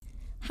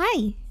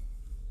Hi!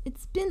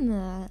 It's been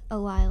a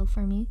while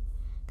for me,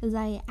 because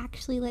I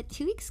actually let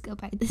 2 weeks go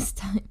by this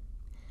time.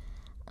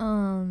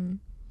 Um,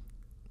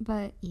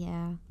 but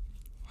yeah.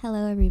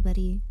 Hello,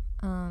 everybody.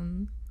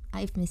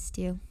 I've missed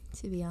you,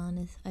 to be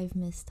honest. I've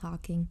missed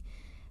talking.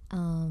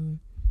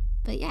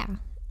 But yeah.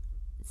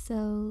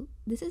 So,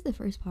 this is the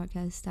first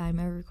podcast I'm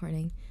ever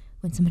recording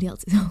when somebody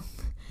else is home.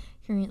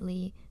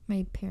 Currently,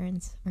 my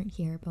parents aren't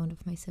here, but one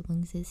of my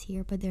siblings is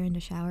here, but they're in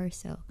the shower,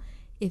 so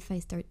if I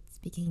start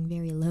speaking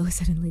very low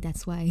suddenly,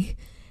 that's why.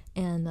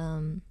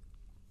 And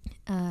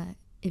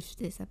if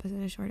this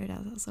episode is shorter,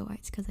 that's also why.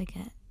 It's because I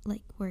get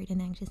like worried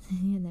and anxious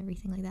and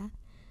everything like that.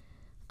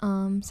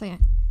 So yeah.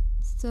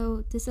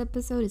 So this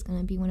episode is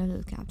gonna be one of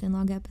those Captain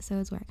Log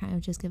episodes where I kind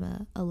of just give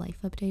a life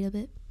update of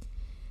it,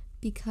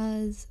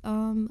 because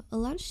a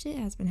lot of shit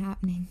has been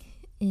happening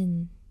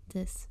in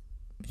this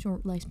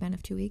short lifespan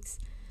of 2 weeks.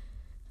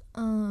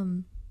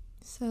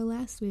 So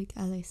last week,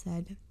 as I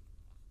said,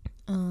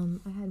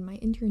 I had my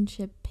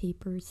internship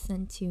papers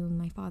sent to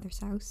my father's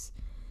house,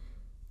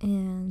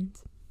 and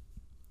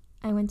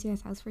I went to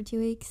his house for 2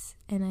 weeks,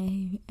 and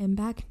I am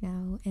back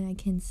now, and I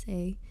can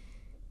say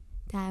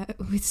that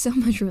with so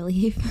much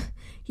relief.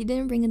 He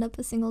didn't bring it up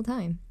a single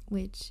time,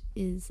 which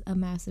is a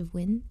massive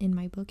win in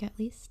my book, at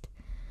least.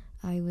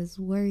 I was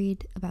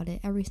worried about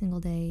it every single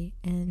day,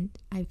 and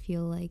I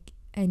feel like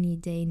any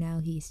day now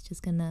he's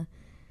just gonna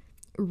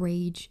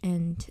rage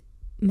and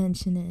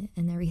mention it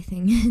and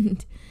everything.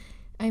 And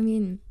I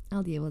mean,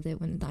 I'll deal with it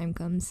when the time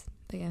comes.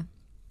 But yeah.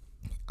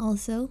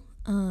 Also,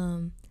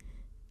 I'm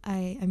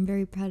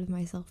very proud of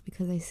myself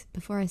because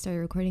before I started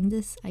recording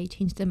this, I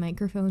changed the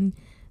microphone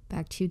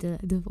back to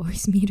the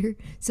voice meter,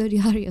 so the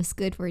audio's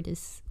good for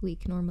this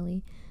week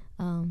normally,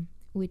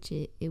 which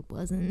it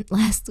wasn't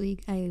last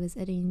week. I was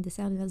editing the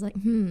sound and I was like,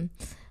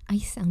 I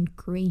sound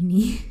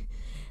grainy.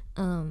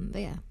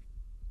 But yeah.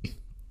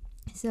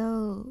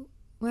 So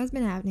what's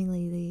been happening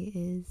lately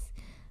is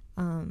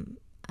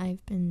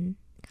I've been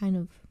kind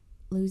of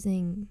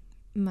losing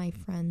my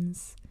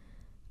friends,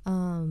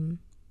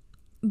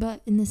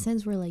 but in the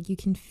sense where like you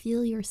can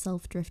feel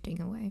yourself drifting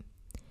away.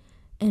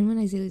 And when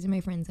I say losing my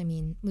friends, I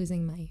mean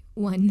losing my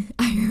one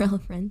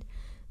IRL friend.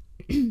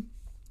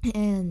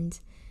 And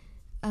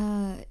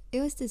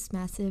it was this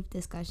massive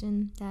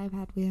discussion that I've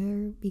had with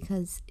her,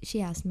 because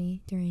she asked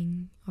me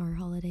during our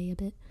holiday a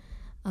bit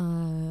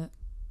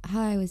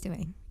how I was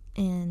doing,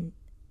 and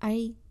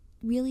I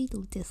really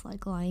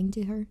dislike lying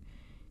to her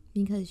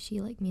because she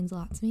like means a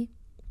lot to me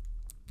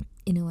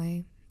in a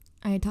way.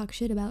 I talk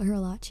shit about her a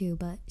lot too,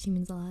 but she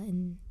means a lot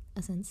in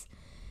a sense.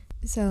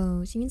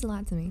 So she means a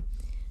lot to me,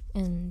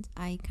 and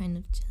I kind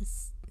of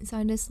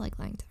I dislike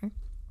lying to her,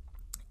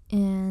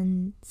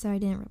 and so I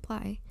didn't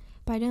reply.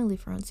 But I didn't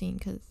leave her on scene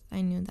because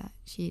I knew that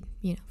she'd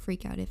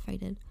freak out if I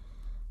did.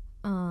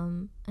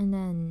 And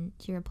then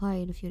she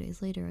replied a few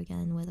days later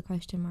again with a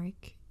question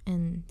mark,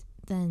 and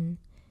then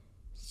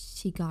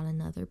she got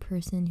another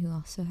person who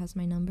also has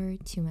my number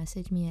to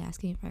message me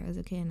asking if I was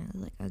okay, and I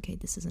was like, okay,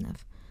 this is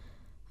enough.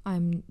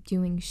 I'm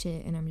doing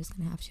shit, and I'm just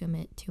gonna have to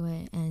admit to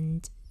it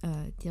and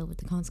deal with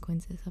the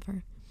consequences of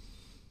her.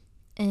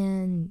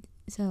 And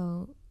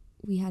so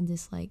we had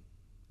this I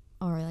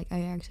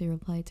actually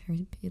replied to her,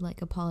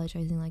 like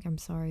apologizing, like I'm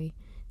sorry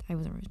that I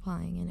wasn't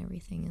replying and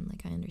everything, and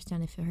like I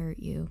understand if it hurt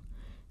you,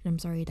 and I'm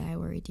sorry that I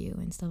worried you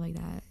and stuff like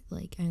that.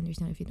 Like I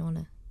understand if you don't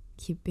want to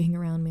keep being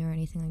around me or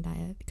anything like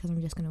that, because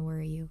I'm just gonna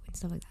worry you and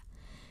stuff like that.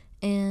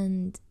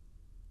 And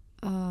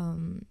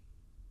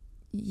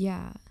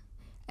yeah.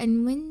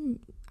 And when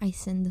I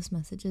send those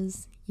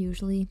messages,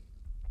 usually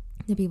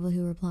the people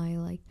who reply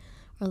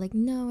are like,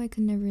 no, I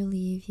could never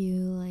leave you,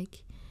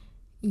 like,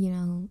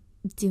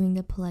 doing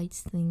the polite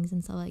things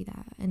and stuff like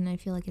that. And I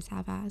feel like it's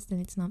half-assed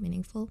and it's not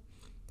meaningful.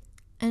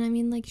 And I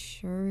mean, like,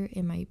 sure,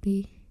 it might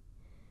be,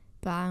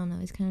 but I don't know,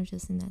 it's kind of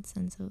just in that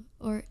sense of,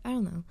 or I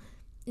don't know,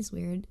 it's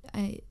weird.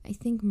 I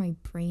think my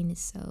brain is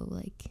so,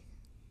 like,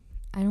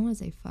 I don't want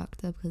to say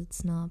fucked up because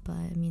it's not, but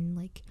I mean,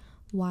 like,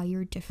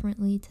 wired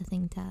differently to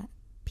think that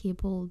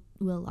people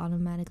will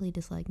automatically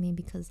dislike me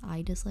because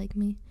I dislike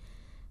me.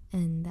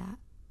 And that,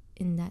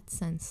 in that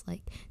sense,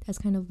 like, that's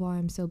kind of why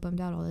I'm so bummed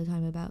out all the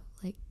time about,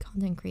 like,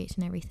 content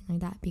creation and everything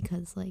like that,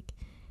 because, like,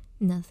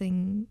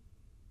 nothing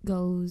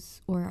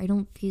goes, or I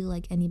don't feel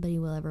like anybody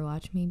will ever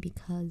watch me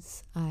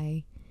because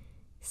I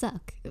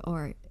suck,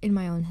 or in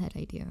my own head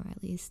I do,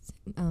 at least.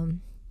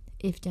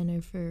 If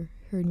Jennifer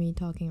heard me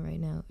talking right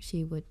now,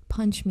 she would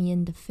punch me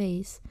in the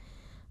face,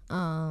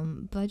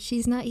 but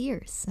she's not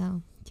here,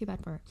 so too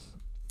bad for her.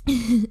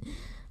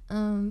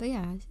 But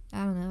yeah,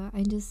 I don't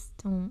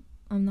know,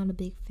 I'm not a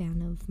big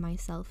fan of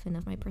myself and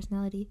of my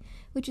personality,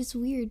 which is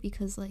weird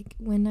because, like,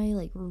 when I,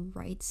 like,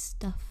 write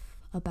stuff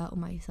about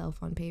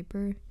myself on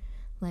paper,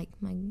 like,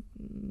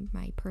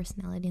 my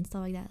personality and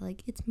stuff like that,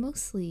 like, it's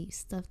mostly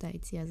stuff that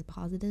I'd see as a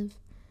positive,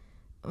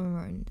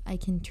 or I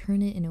can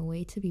turn it in a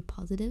way to be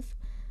positive,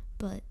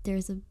 but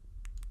there's a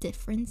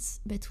difference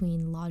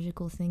between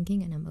logical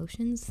thinking and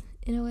emotions,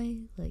 in a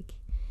way. Like,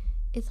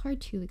 it's hard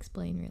to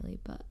explain, really,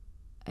 but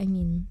I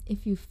mean,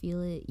 if you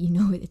feel it, you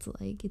know what it's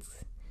like.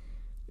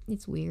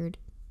 it's weird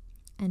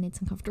and it's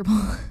uncomfortable.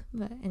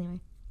 But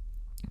anyway,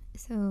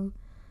 so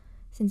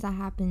since that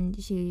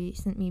happened, she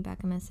sent me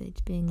back a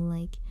message being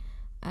like,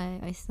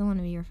 I still want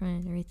to be your friend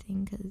and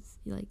everything, because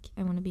like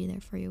I want to be there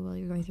for you while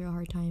you're going through a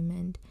hard time,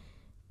 and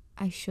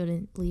I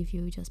shouldn't leave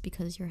you just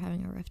because you're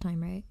having a rough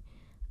time, right?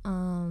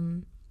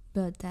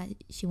 But that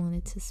she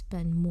wanted to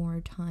spend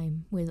more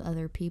time with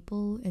other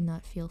people and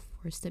not feel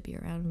forced to be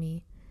around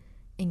me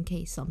in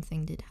case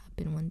something did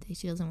happen one day.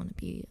 She doesn't want to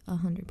be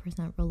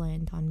 100%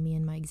 reliant on me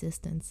and my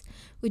existence,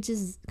 which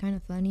is kind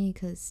of funny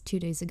because 2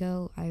 days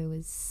ago I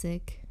was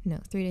sick. No,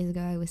 3 days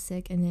ago I was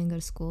sick and didn't go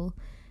to school,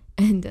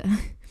 and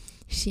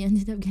she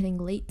ended up getting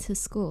late to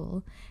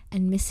school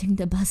and missing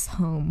the bus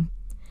home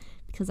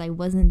because I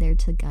wasn't there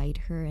to guide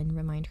her and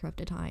remind her of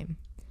the time.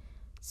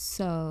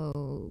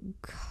 So,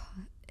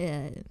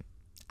 I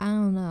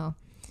don't know.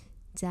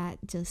 That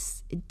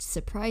just, it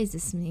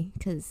surprises me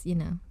because,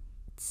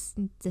 it's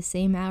the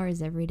same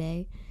hours every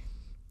day.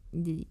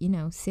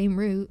 Same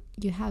route.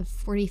 You have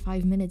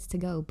 45 minutes to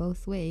go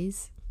both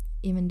ways,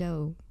 even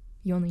though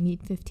you only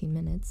need 15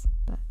 minutes.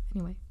 But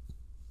anyway,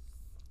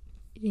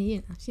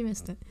 she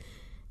missed it.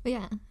 But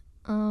yeah,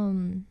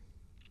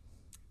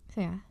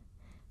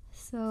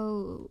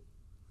 so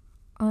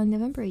on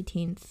November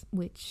 18th,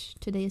 which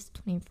today is the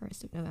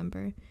 21st of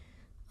November,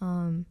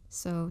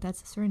 so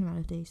that's a certain amount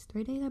of days,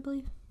 3 days, I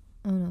believe.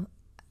 Oh no,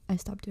 I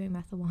stopped doing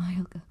math a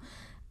while ago.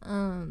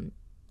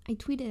 I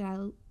tweeted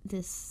out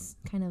this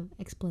kind of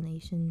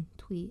explanation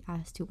tweet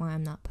as to why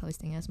I'm not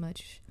posting as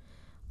much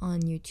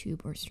on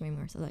YouTube or streaming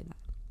or stuff like that.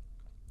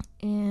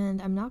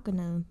 And I'm not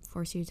gonna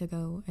force you to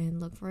go and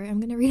look for it. I'm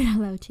gonna read it out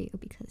loud to you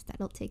because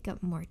that'll take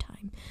up more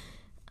time.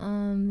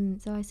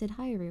 So I said,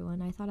 hi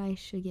everyone. I thought I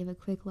should give a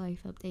quick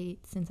life update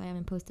since I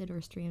haven't posted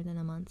or streamed in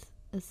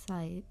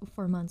aside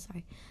from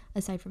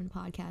the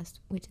podcast,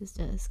 which is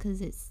just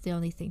because it's the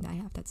only thing that I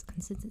have that's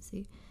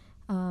consistency.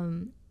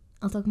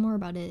 I'll talk more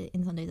about it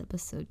in Sunday's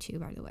episode too,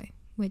 by the way,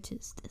 which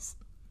is this.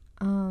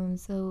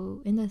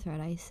 So in the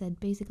thread I said,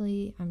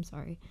 basically, I'm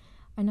sorry.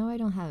 I know I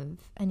don't have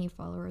any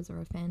followers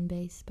or a fan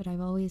base, but I've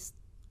always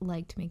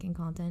liked making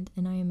content,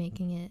 and I am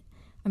making it.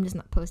 I'm just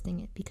not posting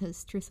it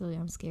because truthfully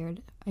I'm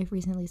scared. I've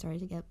recently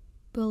started to get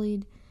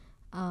bullied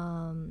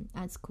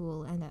at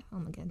school and at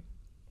home again.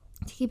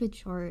 To keep it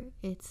short,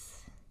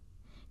 it's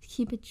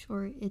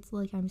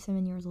like I'm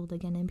 7 years old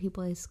again and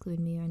people exclude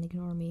me and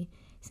ignore me,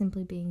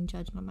 simply being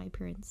judged on my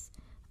appearance.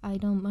 I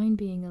don't mind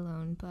being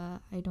alone,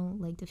 but I don't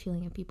like the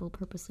feeling of people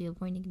purposely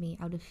avoiding me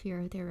out of fear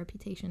of their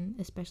reputation,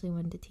 especially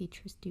when the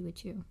teachers do it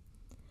too.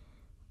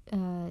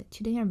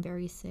 Today I'm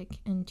very sick,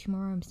 and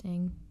tomorrow I'm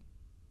staying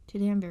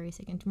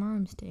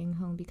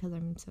home because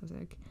I'm so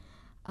sick.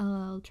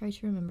 I'll try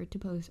to remember to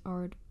post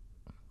art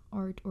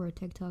or a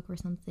TikTok or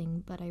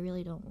something, but I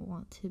really don't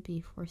want to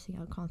be forcing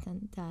out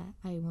content that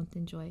I won't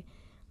enjoy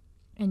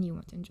and you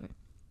won't enjoy.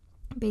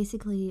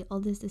 Basically, all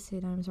this to say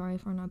that I'm sorry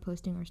for not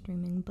posting or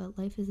streaming, but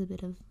life is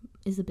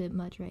a bit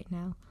much right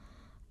now,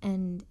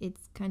 and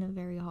it's kind of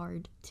very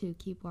hard to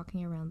keep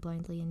walking around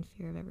blindly in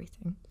fear of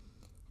everything.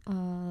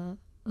 I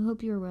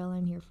hope you're well.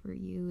 I'm here for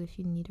you if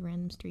you need a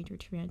random stranger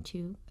to rant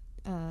to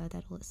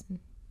that'll listen,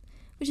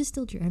 which is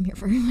still true. I'm here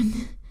for everyone.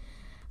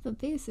 But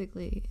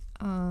basically,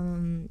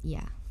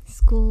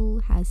 school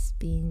has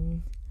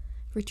been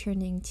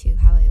returning to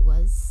how it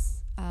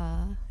was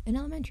in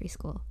elementary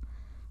school,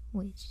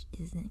 which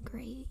isn't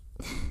great.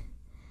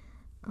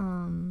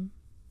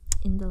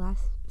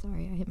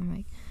 Sorry, I hit my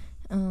mic.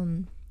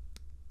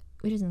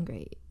 Which isn't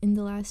great. In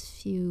the last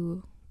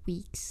few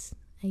weeks,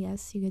 I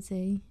guess you could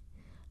say,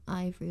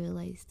 I've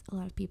realized a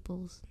lot of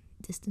people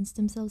distanced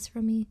themselves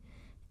from me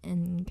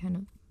and kind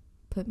of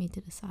put me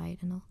to the side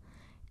and all.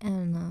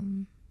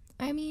 And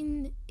I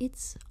mean,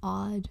 it's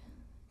odd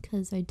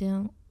because I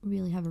don't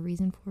really have a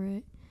reason for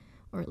it,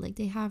 or like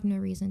they have no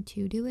reason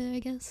to do it, I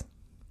guess.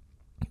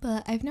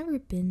 But I've never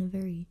been a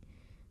very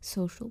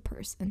social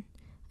person.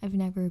 I've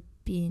never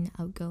been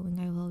outgoing.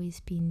 I've always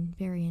been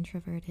very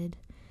introverted,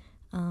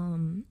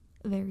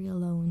 very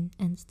alone,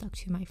 and stuck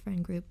to my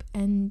friend group.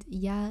 And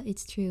yeah,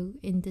 it's true,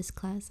 in this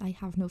class I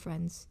have no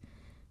friends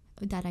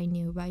that I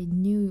knew. I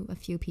knew a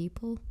few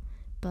people,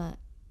 but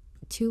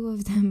 2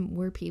 of them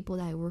were people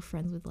that I were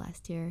friends with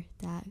last year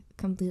that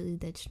completely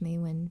ditched me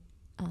when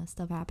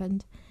stuff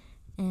happened.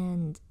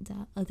 And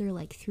the other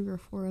 3 or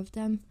 4 of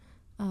them,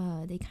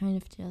 they kind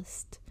of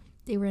just,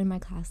 they were in my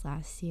class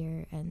last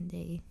year, and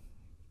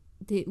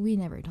we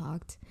never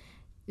talked,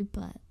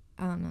 but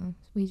I don't know,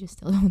 we just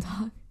still don't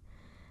talk.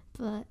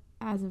 But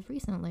as of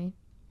recently,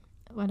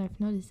 what I've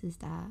noticed is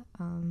that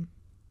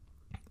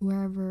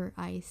wherever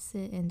I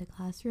sit in the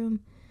classroom,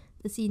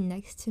 the seat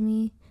next to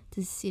me,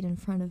 the seat in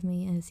front of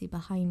me, and the seat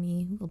behind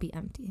me will be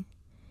empty.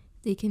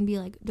 They can be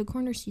the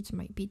corner seats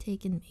might be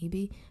taken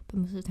maybe, but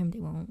most of the time they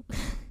won't.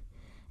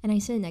 And I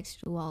sit next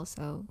to the wall,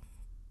 so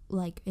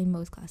in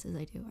most classes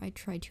I do. I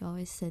try to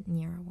always sit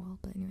near a wall,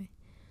 but anyway.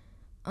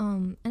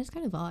 And it's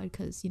kind of odd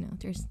because,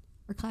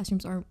 our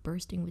classrooms aren't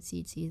bursting with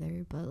seats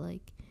either, but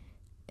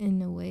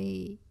in a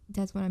way,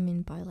 that's what I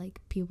mean by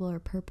people are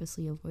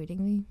purposely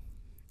avoiding me.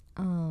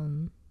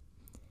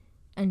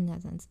 in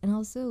that sense. And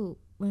also,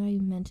 when I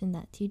mentioned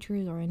that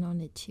teachers are in on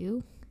it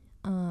too,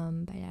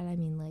 by that I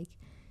mean like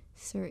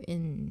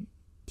certain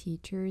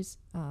teachers,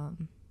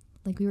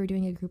 like we were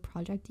doing a group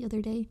project the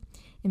other day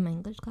in my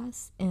English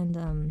class, and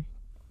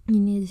you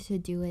needed to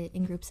do it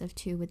in groups of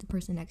 2 with the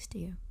person next to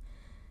you.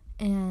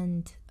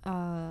 And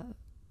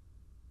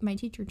my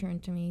teacher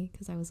turned to me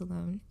because I was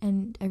alone,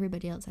 and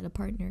everybody else had a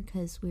partner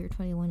because we were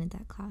 21 in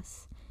that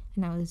class,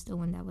 and I was the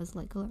one that was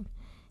like alone.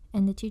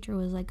 And the teacher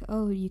was like,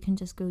 oh, you can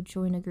just go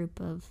join a group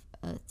of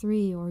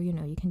 3, or you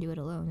can do it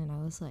alone. And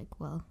I was like,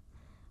 well,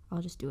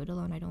 I'll just do it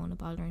alone. I don't want to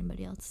bother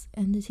anybody else.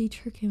 And the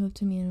teacher came up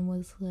to me and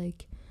was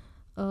like,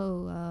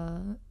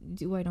 oh,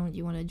 why don't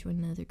you want to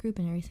join another group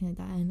and everything like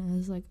that? And I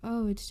was like,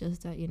 oh, it's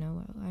just that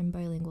I'm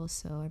bilingual,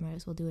 so I might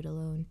as well do it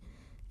alone.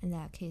 In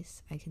that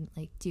case, I can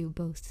like do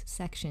both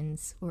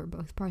sections or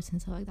both parts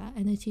and stuff like that.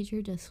 And the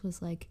teacher just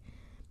was like,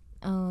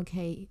 oh,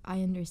 okay,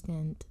 I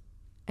understand.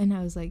 And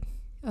I was like,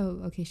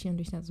 oh, okay, she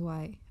understands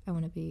why I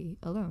want to be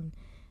alone.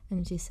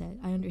 And she said,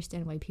 I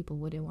understand why people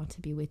wouldn't want to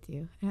be with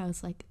you. And I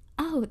was like,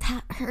 oh,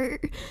 that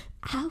hurt.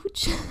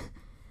 Ouch.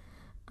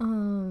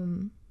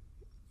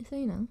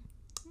 So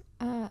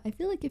I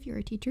feel like if you're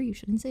a teacher, you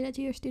shouldn't say that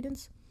to your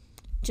students.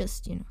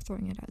 Just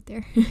throwing it out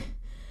there.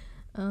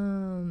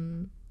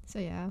 So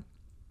yeah,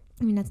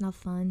 I mean, that's not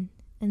fun.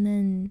 And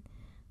then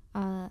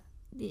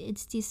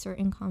it's these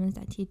certain comments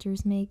that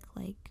teachers make,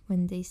 like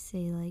when they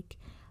say like,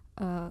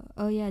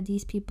 oh yeah,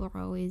 these people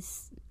are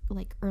always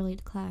like early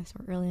to class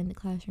or early in the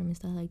classroom and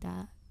stuff like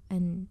that.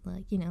 And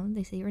like,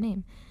 they say your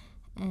name.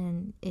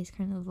 And it's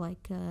kind of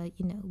like,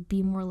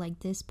 be more like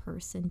this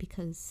person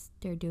because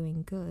they're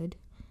doing good.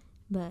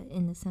 But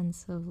in the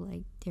sense of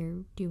like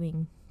they're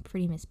doing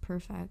pretty much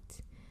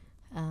perfect.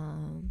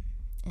 And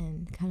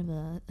kind of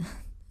a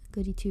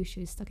goody two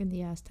shoes stuck in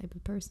the ass type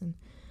of person.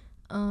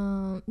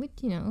 Which,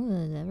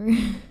 whatever.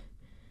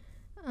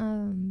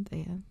 But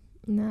yeah.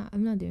 No,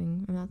 I'm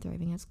not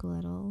thriving at school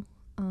at all.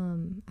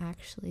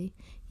 Actually,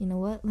 you know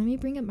what? Let me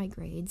bring up my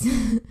grades.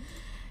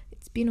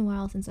 It's been a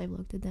while since I've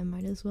looked at them.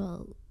 Might as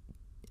well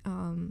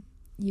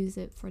use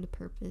it for the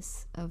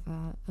purpose of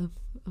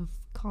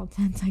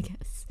content, I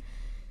guess.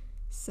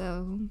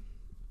 So,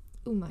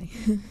 oh my.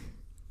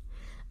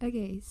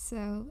 Okay,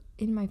 so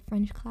in my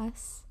French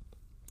class,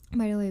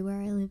 by the way, where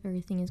I live,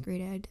 everything is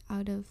graded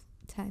out of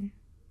 10.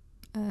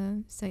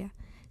 So yeah.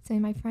 So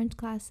in my French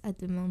class at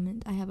the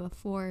moment, I have a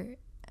 4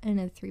 and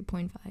a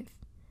 3.5.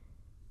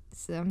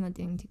 So I'm not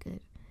doing too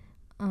good.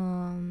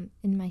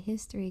 In my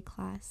history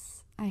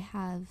class, I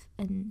have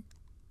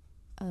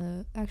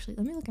actually,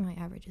 let me look at my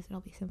averages.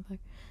 It'll be simpler.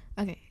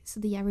 Okay, so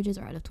the averages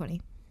are out of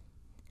 20.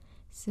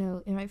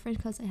 So in my French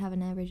class, I have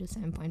an average of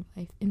 7.5.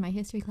 In my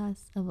history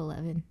class, of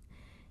 11.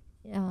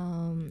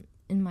 In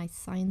my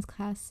science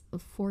class,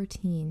 of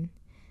 14.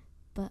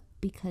 But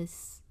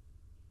because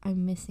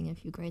I'm missing a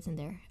few grades in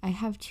there, I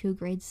have 2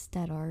 grades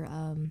that are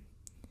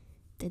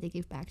that they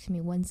gave back to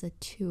me. One's a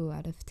 2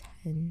 out of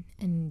 10,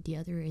 and the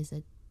other is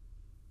a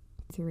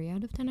 3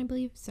 out of 10, I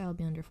believe. So I'll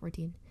be under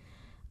 14.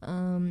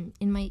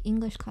 In my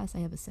English class, I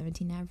have a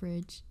 17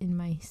 average. In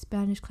my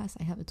Spanish class,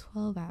 I have a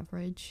 12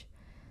 average.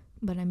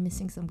 But I'm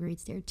missing some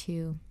grades there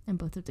too, and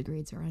both of the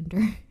grades are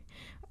under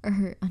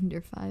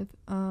 5.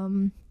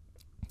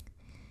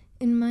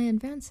 In my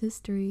advanced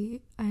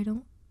history, I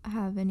don't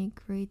have any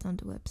grades on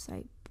the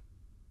website,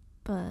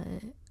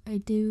 but I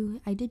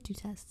did do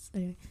tests.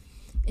 Anyway,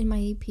 in my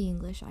AP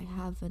English, I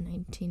have a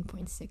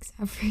 19.6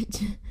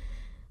 average.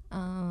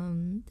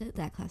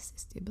 That class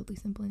is stupidly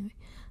simple anyway.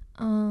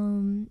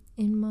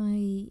 In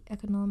my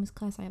economics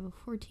class, I have a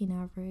 14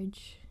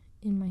 average.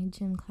 In my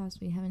gym class,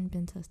 we haven't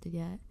been tested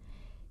yet.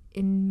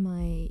 In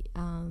my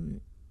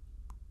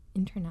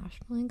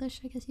international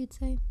English, I guess you'd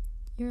say,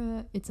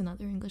 it's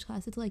another English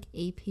class. It's like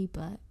AP,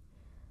 but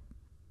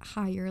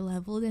higher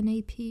level than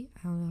AP. I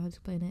don't know how to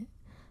explain it.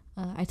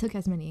 I took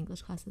as many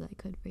English classes as I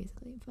could,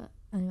 basically. But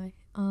anyway,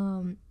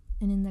 and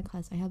in that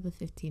class, I have a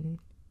 15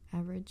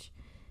 average.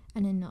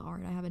 And in the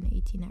art, I have an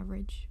 18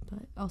 average.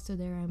 But also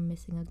there, I'm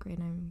missing a grade.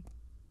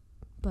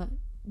 But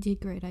the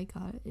grade I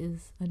got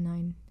is a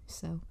 9,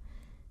 so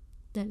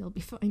that'll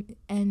be fine.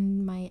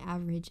 And my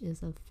average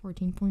is a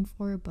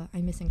 14.4, but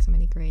I'm missing so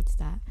many grades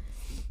that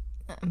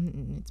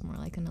it's more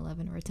like an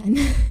 11 or a 10.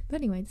 But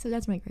anyway, so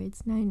that's my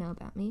grades. Now you know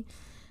about me.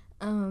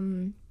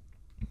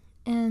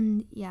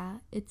 And yeah,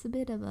 it's a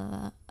bit of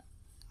a,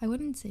 I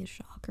wouldn't say a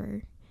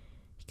shocker,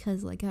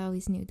 because like I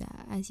always knew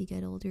that as you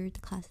get older, the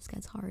classes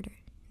gets harder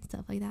and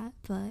stuff like that.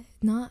 But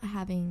not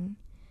having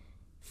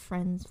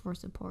friends for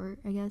support,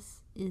 I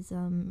guess, is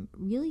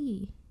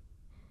really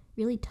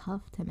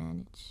tough to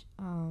manage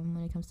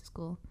when it comes to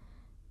school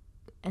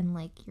and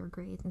like your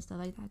grades and stuff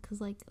like that. Because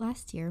like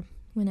last year,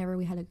 whenever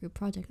we had a group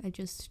project, I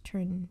just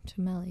turned to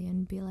Melly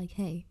and be like,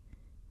 hey,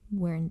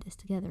 we're in this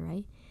together,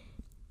 right?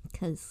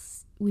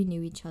 Because we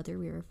knew each other,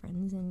 we were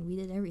friends, and we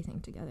did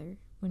everything together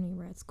when we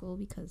were at school,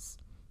 because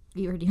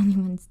we were the only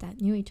ones that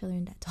knew each other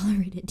and that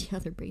tolerated each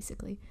other,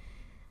 basically.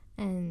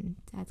 And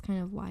that's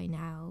kind of why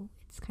now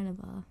it's kind of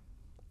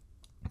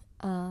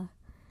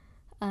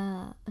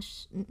I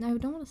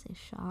don't want to say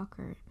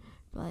shocker,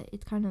 but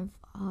it's kind of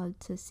odd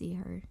to see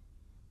her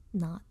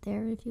not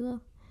there, if you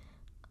will.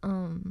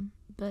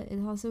 But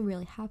it's also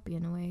really happy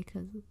in a way,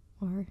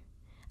 or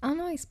I don't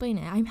know how to explain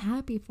it. I'm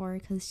happy for her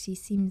because she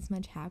seems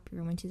much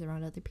happier when she's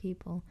around other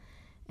people,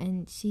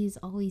 and she's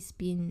always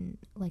been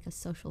like a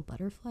social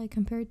butterfly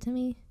compared to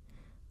me.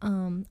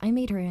 I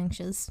made her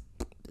anxious.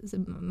 It's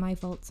my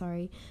fault,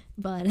 sorry,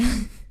 but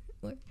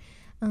I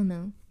don't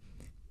know.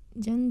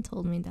 Jen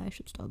told me that I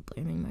should stop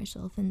blaming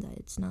myself and that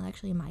it's not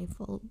actually my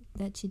fault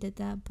that she did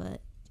that,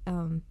 but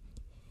I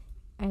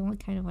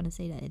kind of want to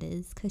say that it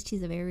is, because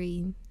she's a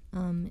very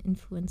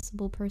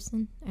influenceable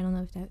person. I don't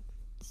know if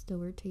that's the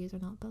word to use or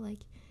not, but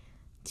like,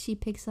 she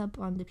picks up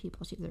on the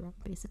people she's around,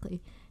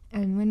 basically.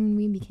 And when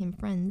we became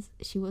friends,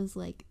 she was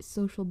like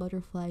social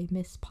butterfly,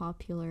 Miss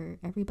Popular.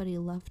 Everybody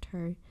loved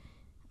her.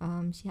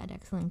 She had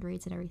excellent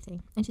grades and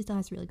everything, and she still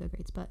has really good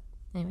grades. But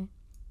anyway,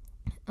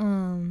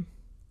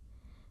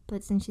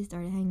 but since she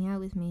started hanging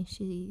out with me,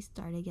 she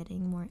started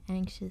getting more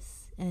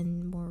anxious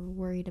and more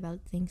worried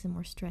about things and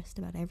more stressed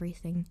about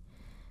everything.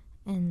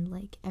 And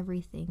like,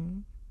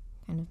 everything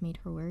kind of made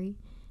her worry.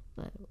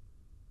 But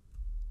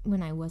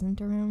when I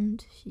wasn't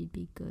around, she'd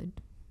be good.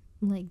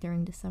 Like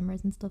during the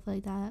summers and stuff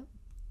like that,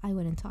 I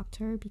wouldn't talk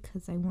to her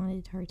because I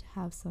wanted her to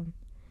have some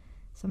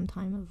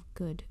time of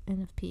good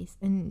and of peace.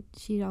 And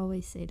she'd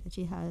always say that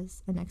she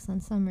has an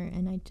excellent summer,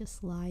 and I'd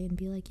just lie and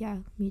be like, yeah,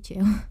 me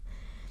too.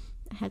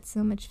 I had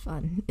so much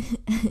fun.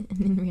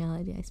 And in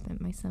reality, I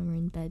spent my summer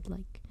in bed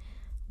like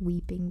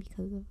weeping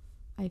because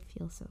I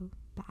feel so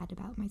bad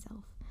about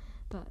myself.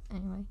 But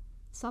anyway,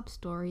 sub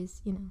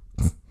stories,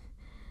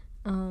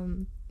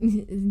 kind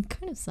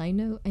of side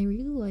note, I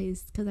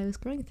realized, because I was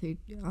scrolling through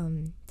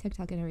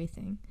TikTok and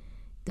everything,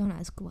 don't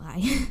ask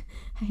why.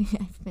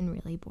 I've been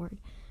really bored,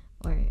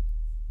 I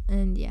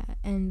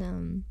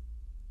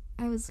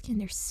was looking,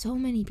 there's so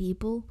many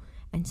people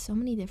and so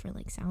many different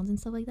like sounds and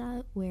stuff like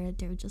that where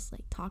they're just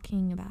like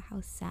talking about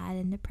how sad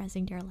and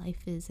depressing their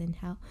life is and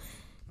how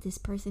this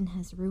person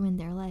has ruined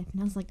their life.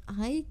 And I was like,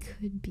 I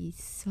could be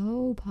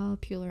so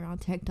popular on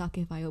TikTok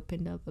if I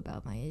opened up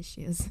about my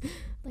issues.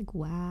 Like,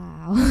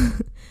 wow.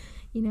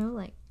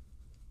 Like,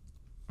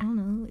 I don't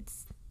know,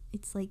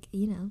 it's like,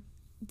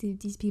 dude,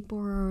 these people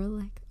are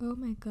like, oh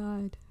my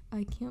god,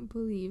 I can't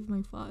believe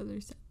my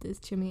father said this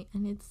to me,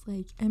 and it's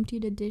like, empty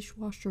the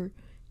dishwasher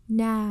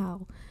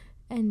now.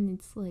 And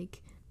it's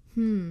like,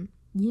 that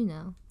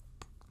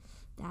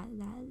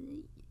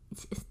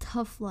it's a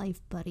tough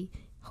life, buddy.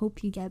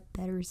 Hope you get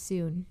better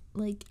soon.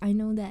 Like, I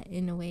know that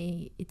in a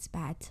way it's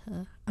bad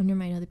to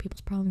undermine other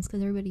people's problems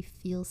because everybody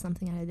feels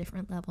something at a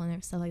different level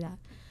and stuff like that.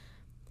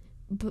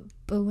 But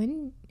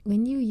when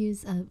you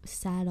use a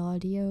sad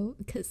audio,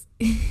 because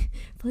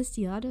plus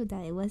the audio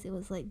that it was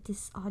like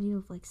this audio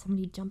of like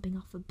somebody jumping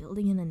off a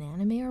building in an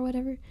anime or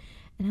whatever,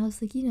 and I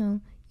was like,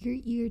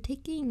 you're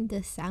taking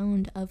the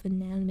sound of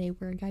an anime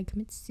where a guy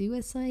commits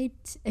suicide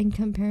and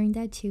comparing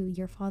that to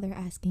your father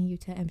asking you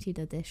to empty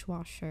the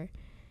dishwasher,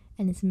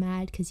 and it's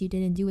mad because you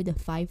didn't do it the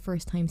 5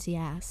 first times he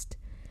asked.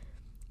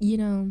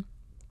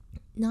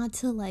 Not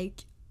to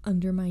like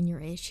undermine your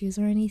issues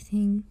or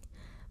anything,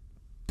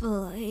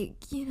 but like,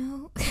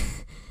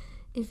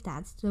 if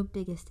that's the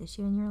biggest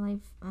issue in your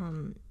life,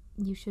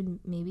 you should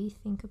maybe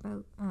think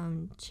about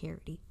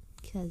charity,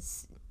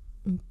 because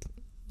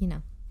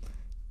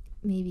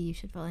maybe you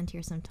should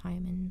volunteer some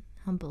time and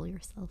humble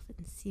yourself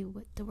and see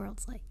what the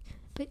world's like.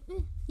 But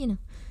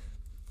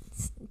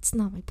it's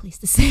not my place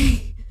to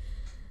say.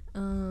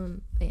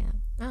 But yeah,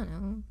 I don't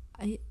know.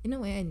 In a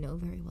way, I know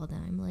very well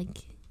that I'm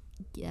like,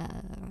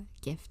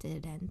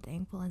 gifted and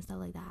thankful and stuff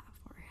like that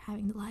for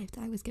having the life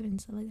that I was given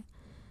and stuff like that.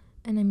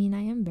 And I mean,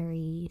 I am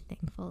very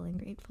thankful and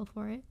grateful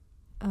for it.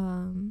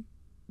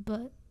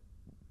 But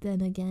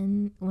then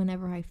again,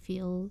 whenever I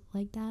feel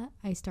like that,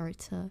 I start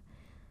to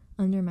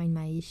undermine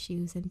my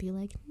issues and be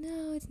like,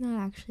 no, it's not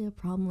actually a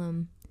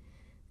problem.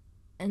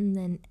 And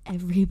then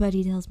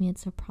everybody tells me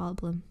it's a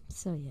problem.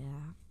 So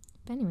yeah.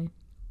 But anyway,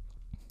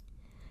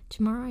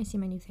 tomorrow I see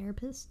my new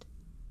therapist,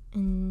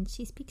 and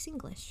she speaks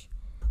English.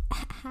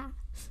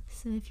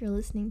 So if you're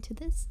listening to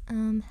this,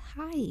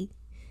 hi.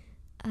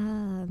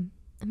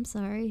 I'm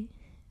sorry.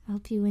 I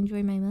hope you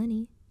enjoy my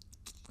money.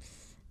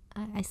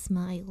 I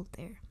smiled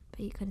there, but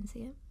you couldn't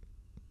see it.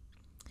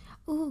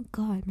 Oh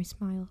god, my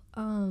smile.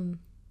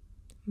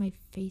 My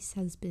face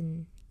has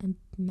been a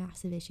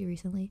massive issue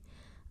recently.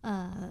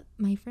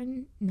 My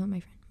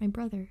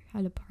brother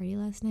had a party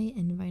last night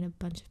and invited a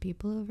bunch of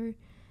people over,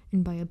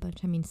 and by a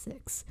bunch I mean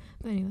 6.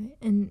 But anyway,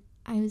 and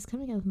I was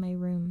coming out of my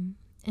room,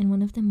 and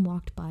one of them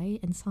walked by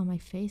and saw my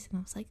face, and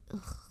I was like,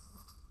 ugh.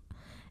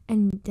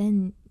 And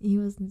then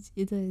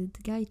the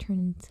guy turned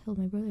and told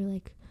my brother,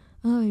 like,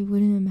 oh, I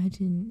wouldn't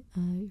imagine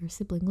your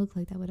sibling looked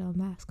like that without a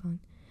mask on.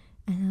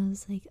 And I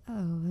was like,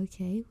 oh,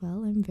 okay,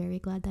 well, I'm very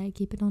glad that I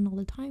keep it on all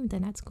the time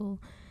then at school.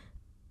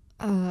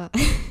 Because,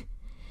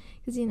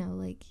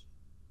 like,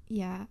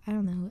 yeah, I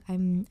don't know,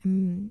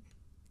 I'm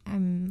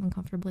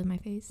uncomfortable with my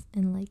face,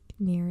 and, like,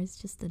 mirrors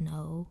just a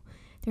no.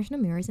 there's no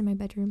mirrors in my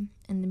bedroom,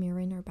 and the mirror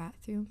in our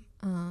bathroom.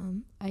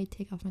 I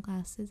take off my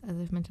glasses, as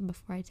I've mentioned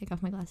before. I take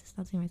off my glasses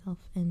not to see myself,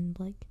 and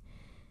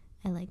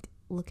I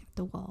look at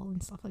the wall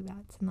and stuff like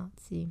that to not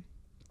see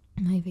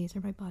my face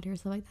or my body or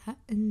stuff like that.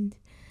 And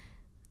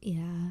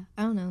yeah,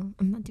 I don't know,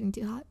 I'm not doing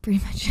too hot, pretty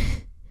much.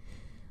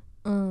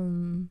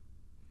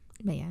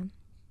 But yeah,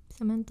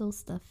 so mental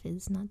stuff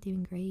is not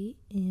doing great,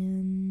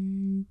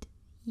 and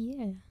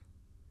yeah.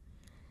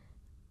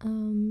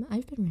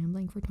 I've been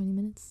rambling for 20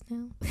 minutes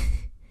now.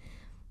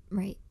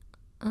 Right.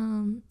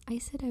 I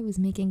said I was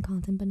making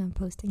content but not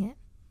posting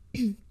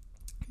it.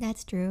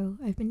 That's true.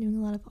 I've been doing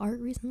a lot of art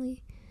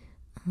recently,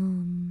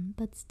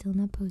 but still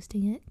not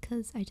posting it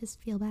because I just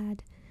feel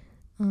bad.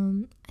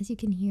 As you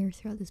can hear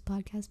throughout this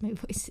podcast, my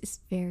voice is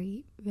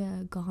very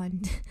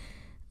gone.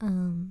 I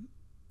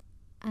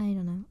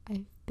don't know.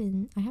 I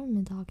haven't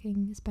been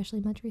talking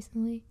especially much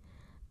recently.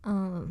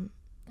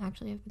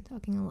 Actually, I've been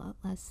talking a lot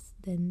less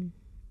than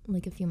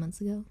like a few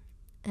months ago,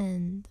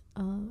 and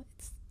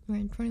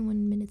we're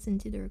 21 minutes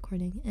into the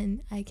recording,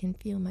 and I can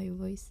feel my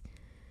voice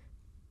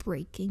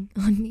breaking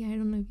on me. I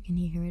don't know if you can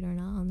hear it or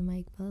not on the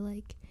mic, but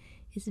like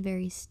it's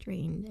very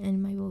strained,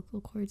 and my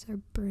vocal cords are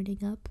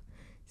burning up.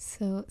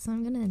 So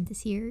I'm gonna end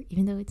this here,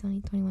 even though it's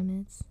only 21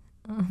 minutes.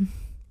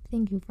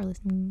 Thank you for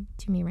listening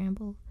to me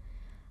ramble.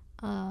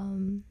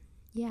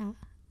 Yeah,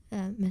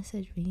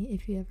 message me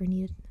if you ever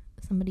need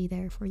somebody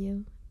there for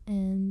you,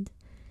 and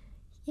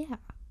yeah,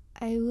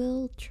 I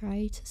will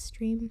try to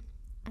stream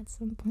at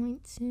some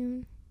point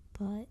soon,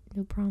 but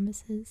no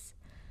promises,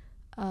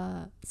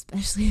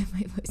 especially if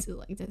my voice is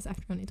like this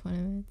after only 20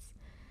 minutes.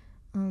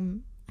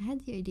 I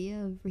had the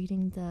idea of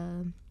reading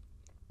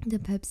the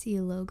Pepsi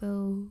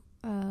logo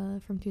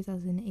from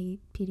 2008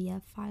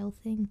 PDF file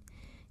thing,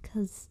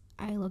 because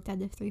I looked at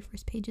the 3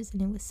 first pages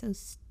and it was so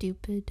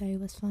stupid that it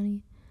was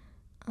funny.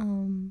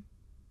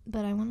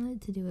 But I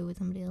wanted to do it with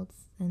somebody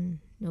else, and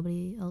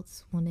nobody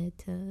else wanted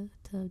to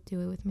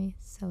do it with me,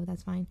 so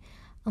that's fine.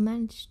 I'll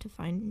manage to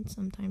find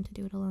some time to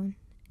do it alone,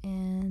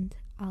 and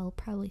I'll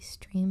probably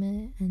stream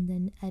it and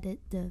then edit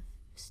the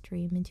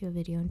stream into a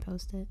video and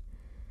post it.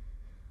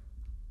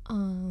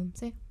 So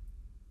yeah.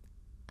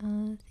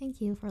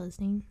 Thank you for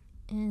listening,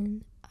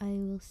 and I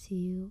will see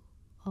you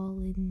all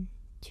in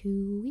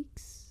 2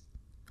 weeks,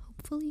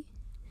 hopefully.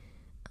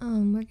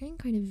 We're getting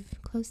kind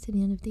of close to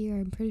the end of the year.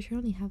 I'm pretty sure I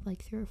only have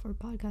like 3 or 4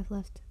 podcasts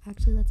left.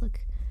 Actually, let's look.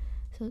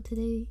 So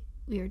today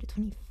we are the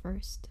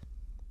 21st.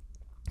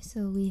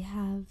 So we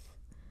have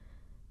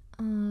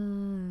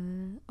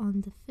on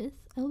the 5th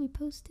I'll be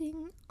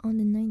posting. On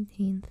the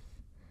 19th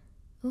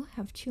we'll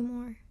have 2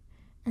 more,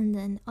 and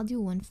then I'll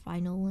do one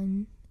final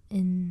one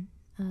in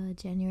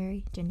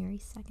January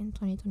 2nd,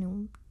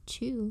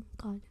 2022.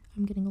 God,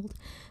 I'm getting old.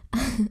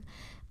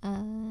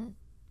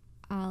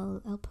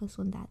 I'll post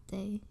one that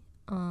day,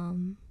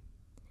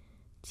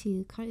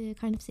 to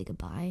kind of say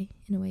goodbye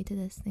in a way to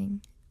this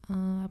thing.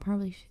 I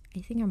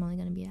think I'm only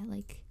gonna be at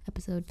like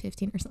episode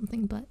 15 or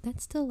something, but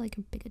that's still like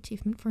a big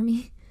achievement for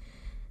me.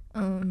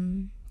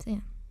 So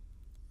yeah.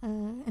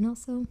 And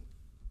also,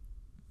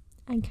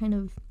 I'm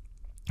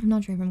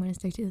not sure if I'm gonna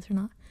stick to this or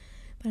not,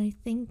 but I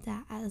think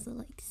that as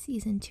like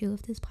season 2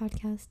 of this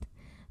podcast,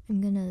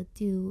 I'm gonna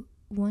do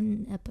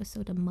 1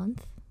 episode a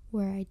month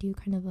where I do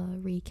kind of a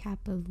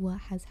recap of what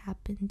has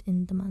happened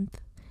in the month,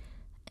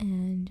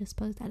 and just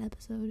post that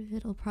episode.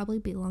 It'll probably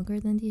be longer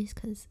than these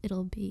because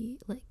it'll be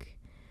like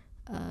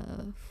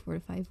 4 to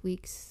 5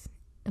 weeks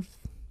of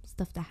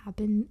stuff that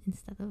happened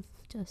instead of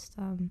just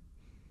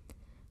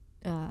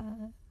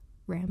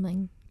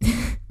rambling.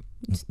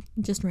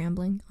 just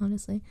rambling,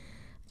 honestly.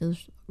 I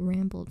just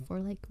rambled for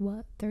like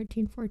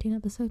 13-14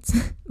 episodes.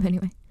 But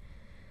anyway,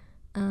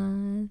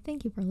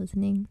 thank you for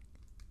listening.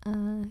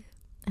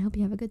 I hope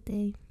you have a good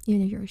day.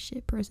 Even if you're a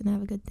shit person,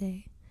 have a good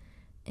day.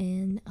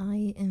 And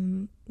I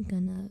am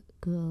gonna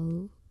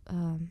go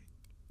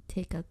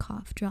take a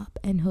cough drop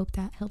and hope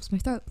that helps my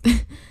throat.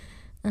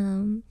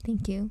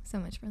 Thank you so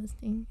much for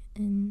listening,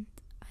 and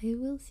I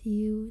will see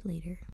you later.